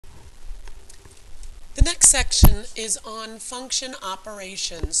The next section is on function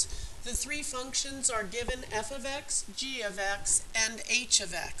operations. The three functions are given f of x, g of x, and h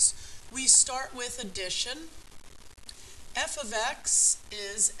of x. We start with addition. F of x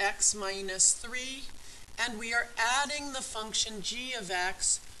is x minus 3, and we are adding the function g of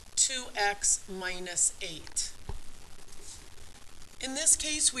x to x minus 8. In this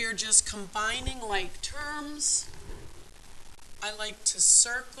case, we are just combining like terms. I like to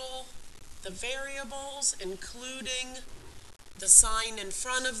circle the variables, including the sign in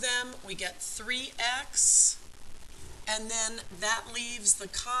front of them. We get 3x, and then that leaves the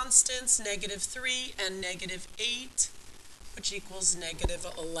constants, negative 3 and negative 8, which equals negative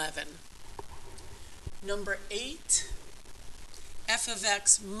 11. Number 8, f of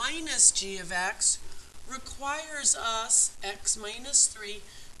x minus g of x requires us, x minus 3,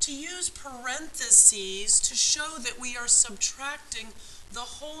 to use parentheses to show that we are subtracting the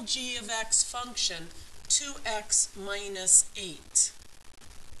whole g of x function to x minus 8.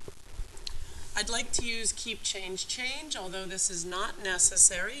 I'd like to use keep, change, although this is not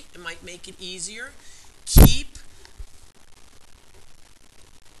necessary. It might make it easier. Keep,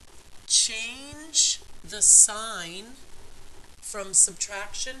 change the sign from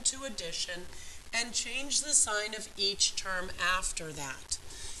subtraction to addition, and change the sign of each term after that.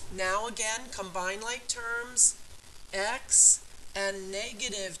 Now again, combine like terms. X and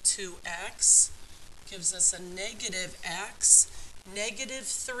negative 2x gives us a negative x. Negative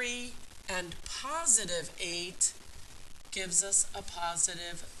 3 and positive 8 gives us a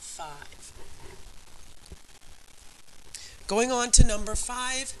positive 5. Going on to number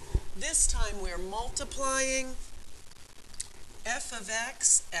 5, this time we're multiplying. F of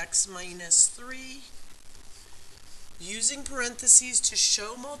x, x minus 3, using parentheses to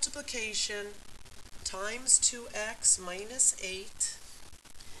show multiplication, times 2x minus 8,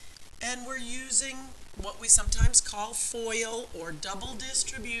 and we're using what we sometimes call FOIL or double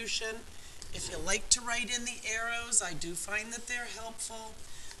distribution. If you like to write in the arrows, I do find that they're helpful.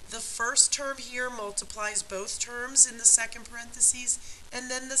 The first term here multiplies both terms in the second parentheses,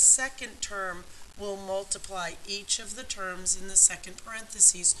 and then the second term will multiply each of the terms in the second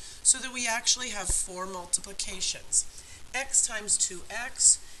parentheses, so that we actually have 4 multiplications. X times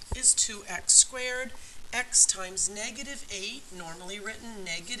 2x is 2x squared. X times negative 8, normally written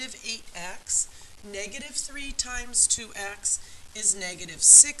negative 8x. Negative 3 times 2x is negative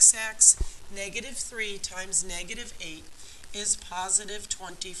 6x. Negative 3 times negative 8 is positive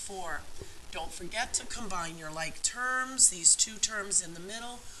 24. Don't forget to combine your like terms. These two terms in the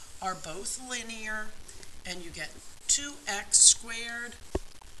middle are both linear, and you get 2x squared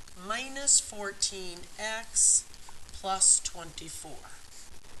minus 14x plus 24.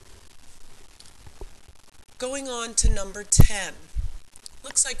 Going on to number 10.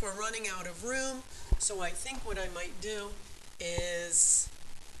 Looks like we're running out of room, so I think what I might do is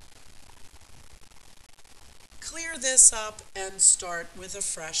clear this up and start with a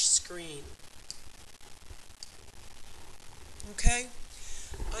fresh screen. Okay?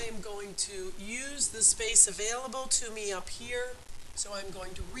 I am going to use the space available to me up here, so I'm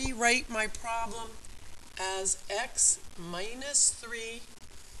going to rewrite my problem as x minus 3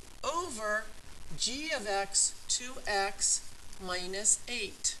 over g of x 2x minus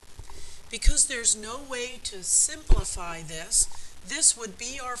 8. Because there's no way to simplify this, this would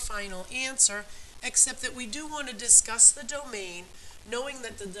be our final answer, except that we do want to discuss the domain. Knowing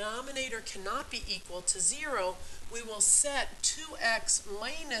that the denominator cannot be equal to 0, we will set 2x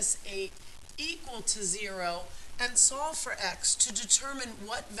minus 8 equal to 0 and solve for x to determine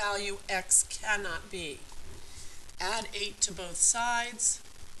what value x cannot be. Add 8 to both sides.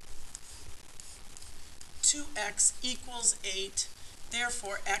 2x equals 8.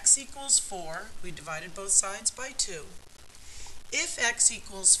 Therefore, x equals 4. We divided both sides by 2. If x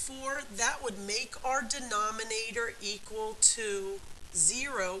equals 4, that would make our denominator equal to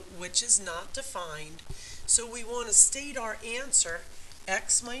 0, which is not defined. So we want to state our answer,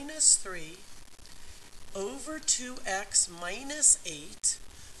 x minus 3 over 2x minus 8,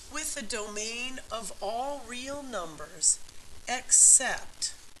 with a domain of all real numbers,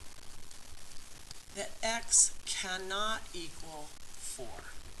 except that x cannot equal 4.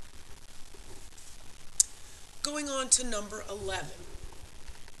 Going on to number 11.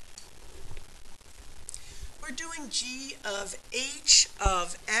 We're doing g of h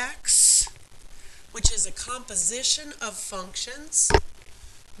of x, which is a composition of functions.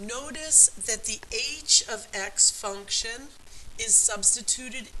 Notice that the h of x function is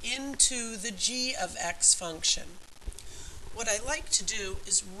substituted into the g of x function. What I like to do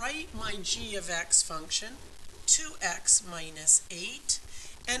is write my g of x function, 2x minus 8,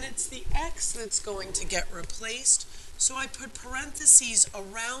 and it's the x that's going to get replaced, so I put parentheses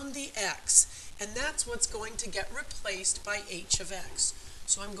around the x, and that's what's going to get replaced by h of x.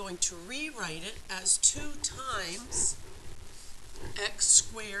 So I'm going to rewrite it as 2 times x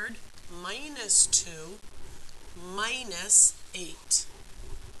squared minus 2 minus 8.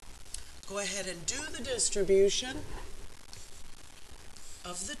 Go ahead and do the distribution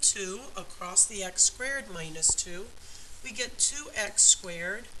of the 2 across the x squared minus 2. We get 2x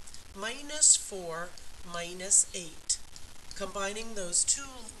squared minus 4 minus 8. Combining those two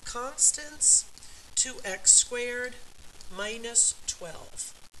constants, 2x squared minus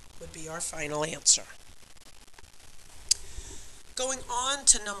 12 would be our final answer. Going on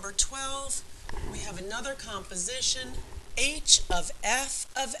to number 12, we have another composition, h of f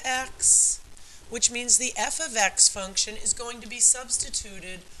of x, which means the f of x function is going to be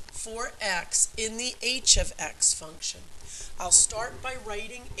substituted for x in the h of x function. I'll start by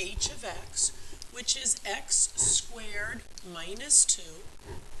writing h of x, which is x squared minus 2.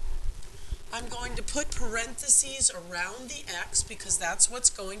 I'm going to put parentheses around the x because that's what's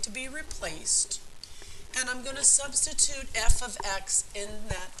going to be replaced. And I'm going to substitute f of x in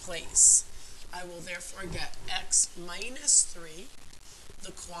that place. I will therefore get x minus 3,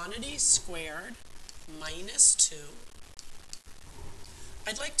 the quantity squared, minus 2.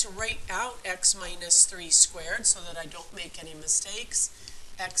 I'd like to write out x minus 3 squared so that I don't make any mistakes.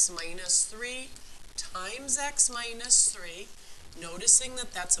 X minus 3 times x minus 3, noticing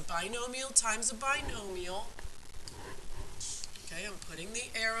that that's a binomial times a binomial. Okay, I'm putting the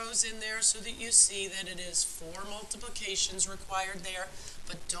arrows in there so that you see that it is 4 multiplications required there,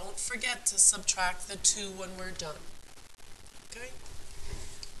 but don't forget to subtract the 2 when we're done. Okay?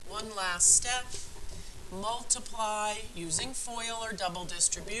 One last step. Multiply using FOIL or double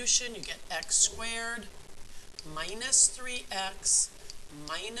distribution. You get x squared minus 3x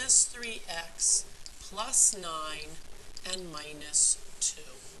minus 3x plus 9 and minus 2.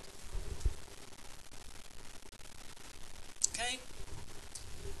 Okay?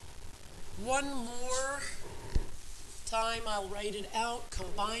 One more time I'll write it out,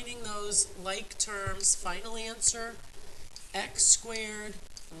 combining those like terms. Final answer, x squared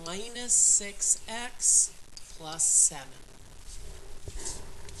minus 6x plus 7.